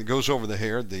covering that goes over the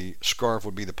hair, the scarf,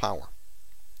 would be the power.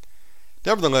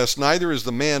 Nevertheless, neither is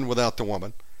the man without the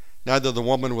woman, neither the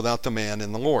woman without the man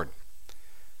in the Lord.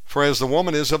 For as the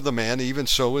woman is of the man, even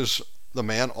so is the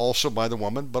man also by the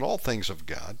woman, but all things of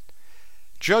God.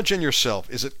 Judge in yourself,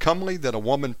 is it comely that a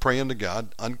woman pray unto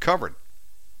God uncovered?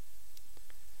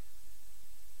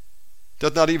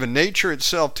 Doth not even nature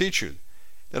itself teach you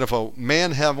that if a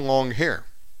man have long hair,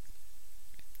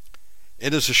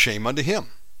 it is a shame unto him?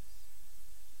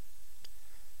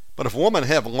 But if a woman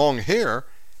have long hair,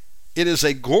 it is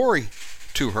a glory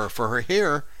to her, for her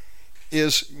hair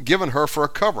is given her for a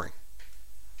covering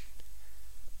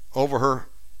over her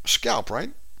scalp, right?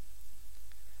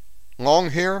 Long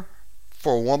hair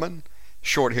for a woman,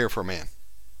 short hair for a man.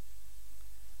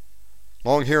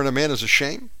 Long hair in a man is a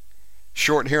shame.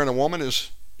 Short hair in a woman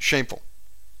is shameful.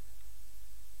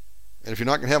 And if you're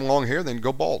not going to have long hair, then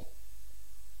go bald.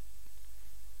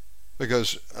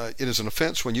 Because it is an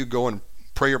offense when you go and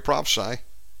pray or prophesy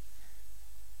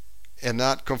and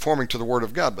not conforming to the Word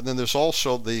of God. But then there's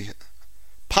also the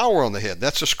power on the head.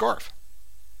 That's a scarf.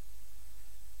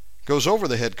 Goes over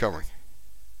the head covering,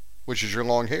 which is your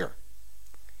long hair.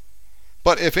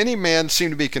 But if any man seem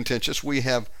to be contentious, we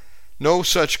have no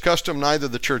such custom, neither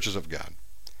the churches of God.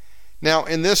 Now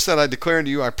in this that I declare unto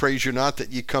you, I praise you not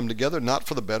that ye come together, not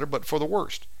for the better, but for the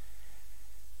worst.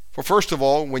 For first of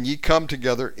all, when ye come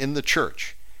together in the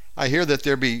church, I hear that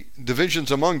there be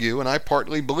divisions among you, and I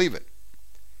partly believe it.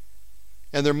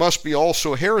 And there must be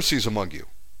also heresies among you,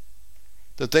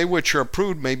 that they which are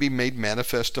approved may be made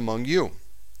manifest among you.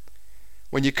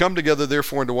 When ye come together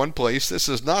therefore into one place, this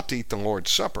is not to eat the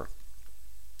Lord's Supper.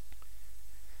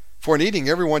 For in eating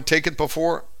every one taketh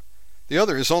before the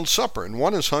other his own supper, and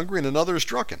one is hungry and another is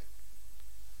drunken.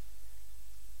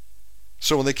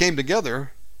 So when they came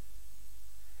together,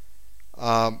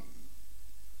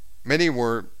 many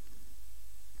were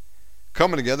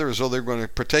coming together as though they were going to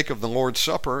partake of the Lord's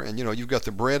Supper, and you've got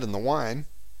the bread and the wine.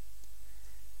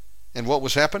 And what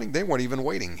was happening? They weren't even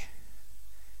waiting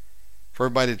for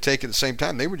everybody to take it at the same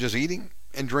time. They were just eating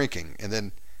and drinking. And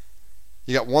then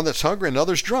you got one that's hungry and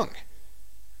another's drunk.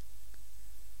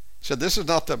 Said, this is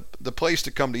not the place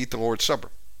to come to eat the Lord's Supper.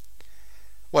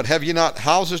 What, have ye not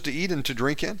houses to eat and to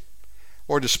drink in?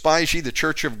 Or despise ye the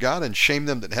church of God, and shame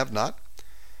them that have not?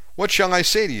 What shall I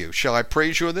say to you? Shall I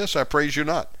praise you in this? I praise you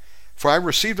not. For I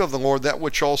received of the Lord that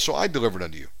which also I delivered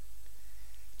unto you,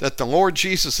 that the Lord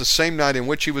Jesus, the same night in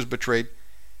which he was betrayed,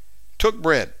 took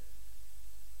bread.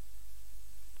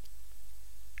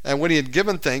 And when he had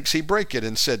given thanks, he brake it,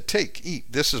 and said, Take,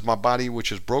 eat, this is my body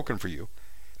which is broken for you.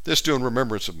 This do in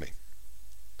remembrance of me.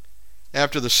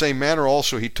 After the same manner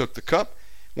also he took the cup.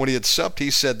 When he had supped,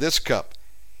 he said, This cup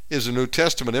is the New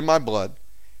Testament in my blood.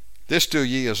 This do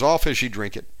ye as often as ye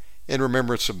drink it, in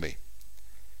remembrance of me.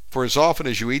 For as often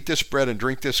as you eat this bread and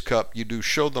drink this cup, you do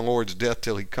show the Lord's death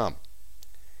till he come.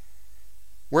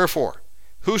 Wherefore,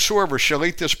 whosoever shall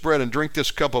eat this bread and drink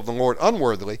this cup of the Lord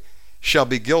unworthily shall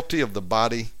be guilty of the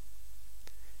body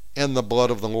and the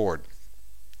blood of the Lord.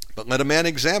 But let a man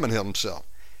examine himself,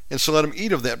 and so let him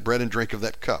eat of that bread and drink of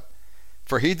that cup.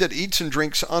 For he that eats and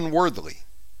drinks unworthily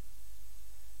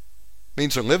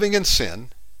means they're living in sin,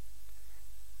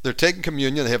 they're taking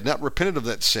communion, they have not repented of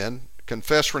that sin,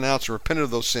 confessed, renounced, and repented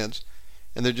of those sins,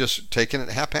 and they're just taking it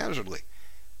haphazardly,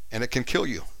 and it can kill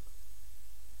you.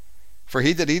 For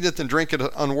he that eateth and drinketh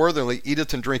unworthily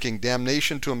eateth and drinking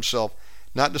damnation to himself,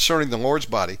 not discerning the Lord's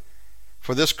body.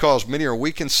 For this cause many are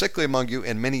weak and sickly among you,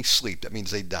 and many sleep. That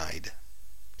means they died,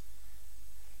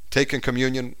 taking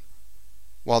communion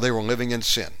while they were living in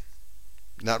sin,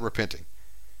 not repenting.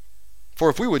 For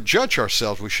if we would judge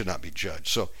ourselves, we should not be judged.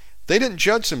 So they didn't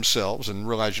judge themselves and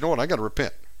realize, you know what, I got to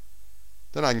repent.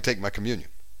 Then I can take my communion.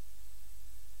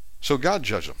 So God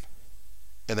judged them,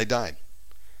 and they died,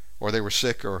 or they were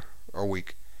sick or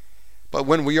weak. But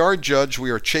when we are judged,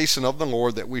 we are chastened of the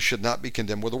Lord, that we should not be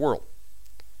condemned with the world.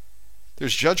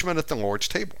 There's judgment at the Lord's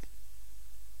table.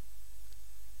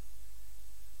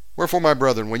 Wherefore, my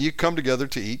brethren, when ye come together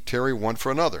to eat, tarry one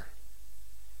for another.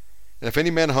 And if any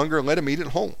man hunger, let him eat at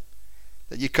home,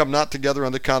 that ye come not together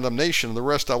unto condemnation, and the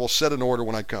rest I will set in order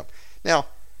when I come. Now,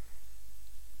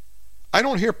 I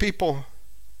don't hear people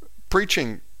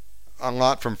preaching a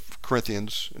lot from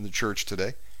Corinthians in the church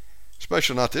today,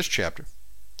 especially not this chapter.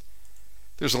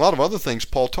 There's a lot of other things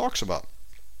Paul talks about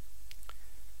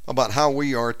how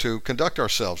we are to conduct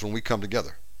ourselves when we come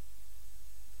together.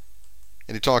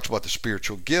 And he talks about the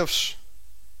spiritual gifts.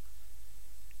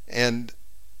 And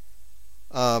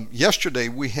yesterday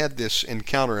we had this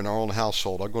encounter in our own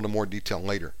household. I'll go into more detail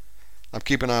later. I'm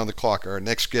keeping an eye on the clock. Our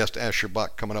next guest, Asher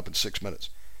Buck, coming up in 6 minutes.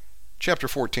 Chapter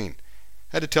 14.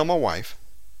 I had to tell my wife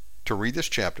to read this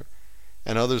chapter,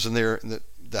 and others in there, in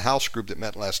the house group that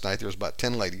met last night. There was about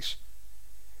 10 ladies.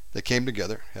 They came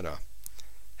together, had a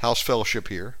house fellowship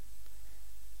here.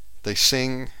 They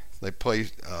sing, they play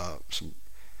some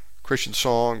Christian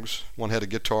songs. One had a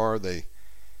guitar. They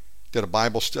did a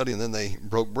Bible study, and then they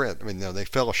broke bread. I mean, they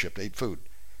fellowshiped, ate food.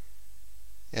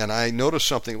 And I noticed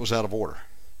something that was out of order,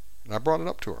 and I brought it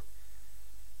up to her.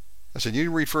 I said, you need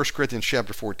to read 1 Corinthians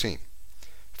chapter 14.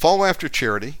 Follow after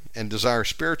charity, and desire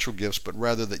spiritual gifts, but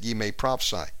rather that ye may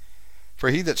prophesy. For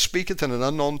he that speaketh in an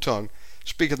unknown tongue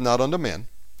speaketh not unto men,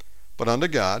 but unto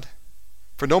God,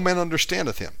 for no man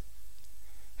understandeth him.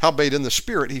 Howbeit in the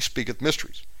Spirit he speaketh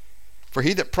mysteries. For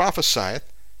he that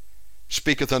prophesieth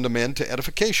speaketh unto men to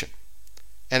edification,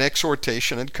 and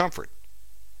exhortation, and comfort.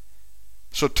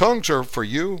 So tongues are for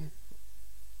you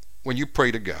when you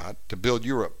pray to God, to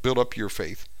build up your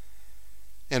faith.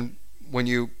 And when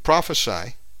you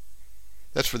prophesy,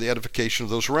 that's for the edification of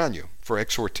those around you, for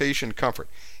exhortation, comfort.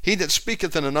 He that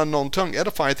speaketh in an unknown tongue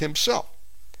edifieth himself,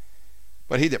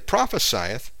 but he that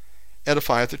prophesieth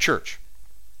edifieth the church.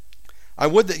 I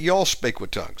would that ye all spake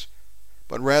with tongues,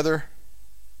 but rather,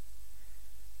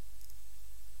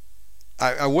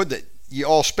 I would that ye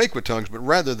all spake with tongues, but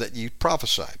rather that ye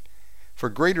prophesied. For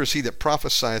greater is he that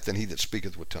prophesieth than he that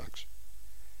speaketh with tongues,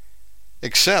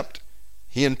 except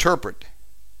he interpret,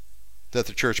 that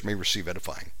the church may receive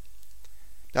edifying.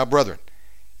 Now, brethren,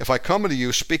 if I come unto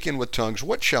you speaking with tongues,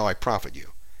 what shall I profit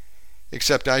you?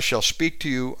 Except I shall speak to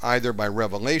you either by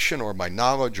revelation, or by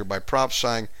knowledge, or by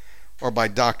prophesying, or by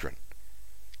doctrine.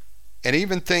 And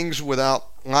even things without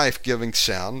life-giving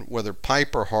sound, whether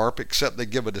pipe or harp, except they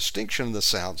give a distinction in the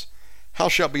sounds, how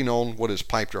shall it be known what is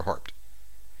piped or harped?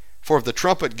 For if the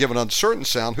trumpet give an uncertain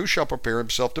sound, who shall prepare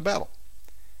himself to battle?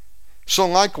 So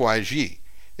likewise ye,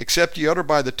 except ye utter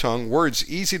by the tongue words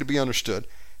easy to be understood,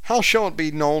 how shall it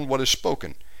be known what is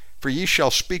spoken? For ye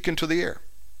shall speak into the air.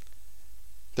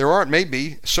 There are, it may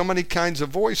be, so many kinds of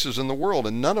voices in the world,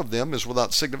 and none of them is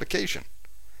without signification.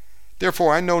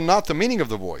 Therefore I know not the meaning of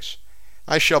the voice.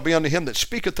 I shall be unto him that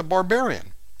speaketh a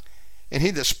barbarian, and he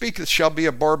that speaketh shall be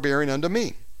a barbarian unto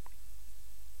me.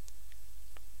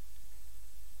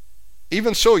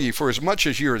 Even so ye, for as much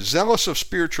as ye are zealous of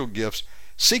spiritual gifts,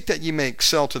 Seek that ye may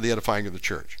excel to the edifying of the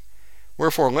church.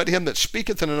 Wherefore let him that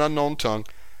speaketh in an unknown tongue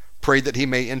pray that he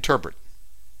may interpret.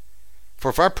 For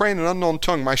if I pray in an unknown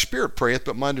tongue, my spirit prayeth,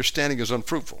 but my understanding is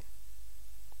unfruitful.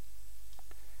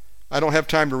 I don't have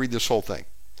time to read this whole thing.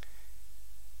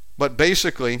 But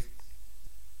basically,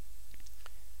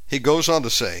 he goes on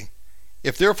to say,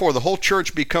 if therefore the whole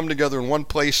church be come together in one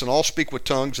place, and all speak with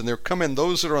tongues, and there come in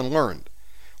those that are unlearned,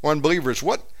 or unbelievers,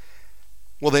 what?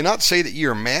 Will they not say that ye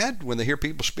are mad when they hear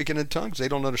people speaking in tongues? They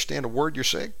don't understand a word you're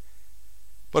saying.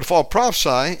 But if all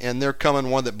prophesy, and there come in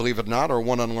one that believeth not, or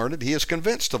one unlearned, he is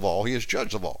convinced of all, he is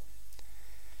judged of all.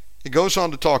 He goes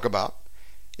on to talk about,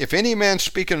 if any man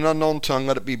speak in an unknown tongue,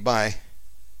 let it be by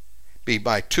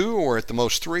two, or at the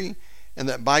most three, and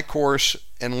that by course,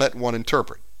 and let one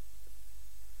interpret.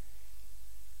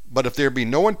 But if there be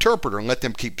no interpreter, let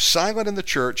them keep silent in the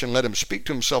church, and let him speak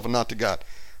to himself and not to God.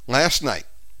 Last night,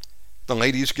 the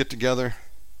ladies get together.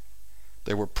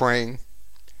 They were praying.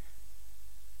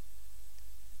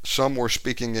 Some were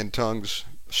speaking in tongues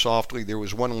softly. There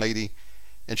was one lady,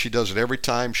 and she does it every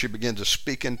time she begins to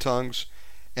speak in tongues,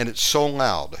 and it's so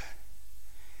loud.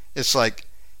 It's like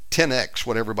 10x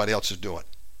what everybody else is doing.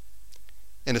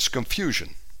 And it's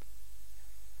confusion.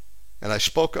 And I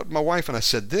spoke up to my wife and I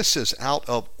said, this is out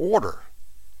of order.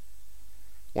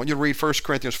 I want you to read 1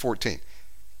 Corinthians 14.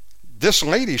 This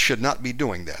lady should not be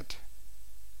doing that.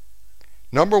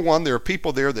 Number one, there are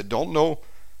people there that don't know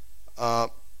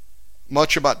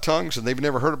much about tongues, and they've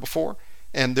never heard it before,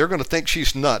 and they're going to think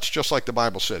she's nuts, just like the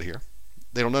Bible said here.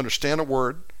 They don't understand a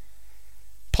word.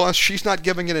 Plus, she's not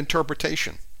giving an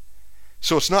interpretation.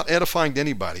 So it's not edifying to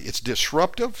anybody. It's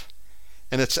disruptive,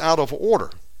 and it's out of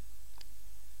order.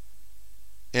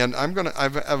 And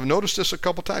I've noticed this a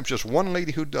couple times. Just one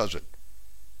lady who does it.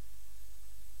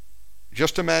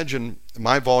 Just imagine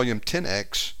my volume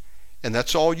 10x, and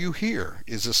that's all you hear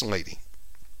is this lady.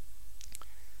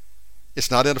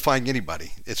 It's not edifying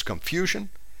anybody. It's confusion.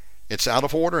 It's out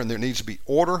of order, and there needs to be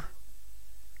order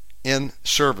in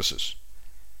services.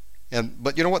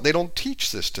 But you know what? They don't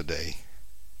teach this today.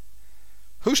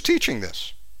 Who's teaching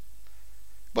this?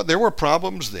 But there were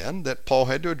problems then that Paul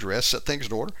had to address, set things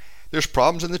in order. There's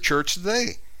problems in the church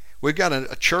today. We've got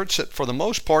a church that for the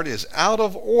most part is out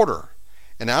of order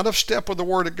and out of step with the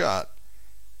Word of God.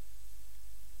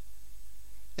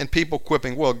 And people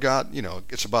quipping, well, God,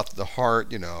 it's about the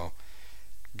heart,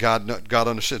 God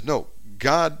understands. No,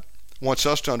 God wants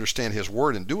us to understand His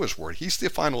Word and do His Word. He's the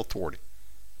final authority.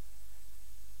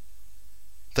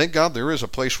 Thank God there is a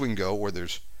place we can go where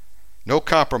there's no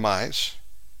compromise.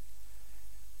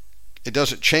 It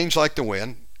doesn't change like the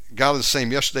wind. God is the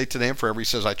same yesterday, today, and forever. He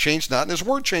says, I change not, and His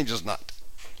Word changes not.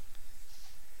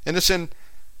 And it's in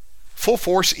full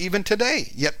force even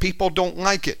today, yet people don't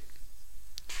like it.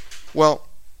 Well,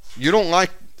 you don't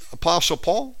like Apostle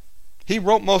Paul? He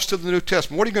wrote most of the New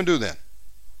Testament. What are you going to do then?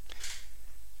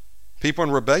 People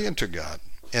in rebellion to God.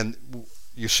 And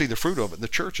you see the fruit of it in the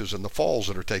churches and the falls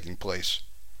that are taking place.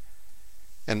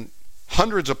 And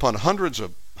hundreds upon hundreds,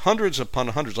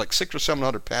 like 600 or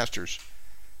 700 pastors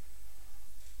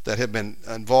that have been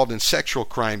involved in sexual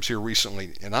crimes here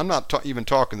recently. And I'm not even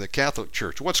talking the Catholic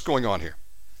Church. What's going on here?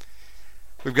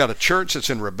 We've got a church that's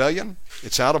in rebellion.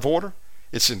 It's out of order.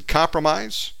 It's in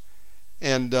compromise.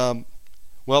 And,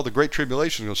 the Great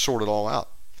Tribulation is going to sort it all out.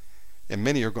 And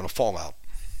many are going to fall out.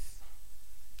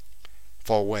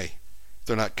 Fall away. If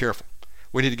they're not careful.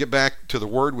 We need to get back to the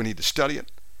Word. We need to study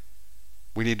it.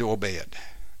 We need to obey it.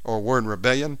 Or we're in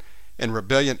rebellion. And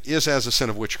rebellion is as a sin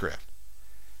of witchcraft.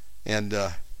 And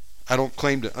I don't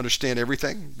claim to understand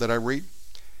everything that I read.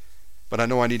 But I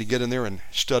know I need to get in there and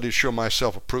study to show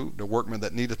myself approved, a workman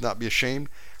that needeth not be ashamed,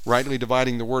 rightly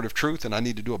dividing the word of truth. And I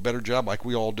need to do a better job like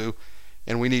we all do.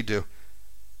 And we need to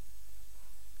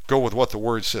go with what the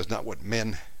Word says, not what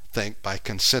men think by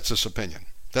consensus opinion.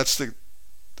 That's the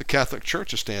Catholic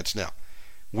Church's stance now.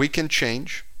 We can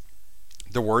change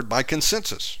the Word by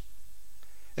consensus.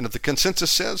 And if the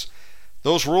consensus says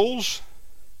those rules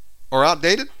are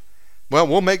outdated, well,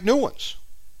 we'll make new ones.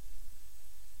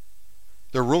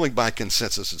 They're ruling by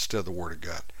consensus instead of the Word of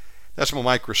God. That's my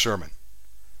micro sermon.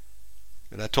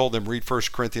 And I told them, read 1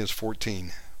 Corinthians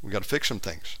 14. We got to fix some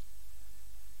things.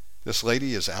 This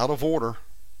lady is out of order.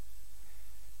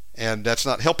 And that's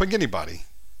not helping anybody.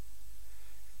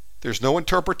 There's no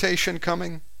interpretation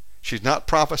coming. She's not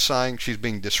prophesying. She's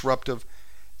being disruptive.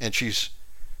 And she's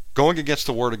going against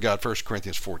the Word of God, 1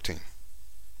 Corinthians 14.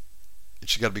 And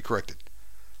she's got to be corrected.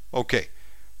 Okay,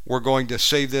 we're going to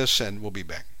save this and we'll be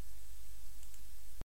back.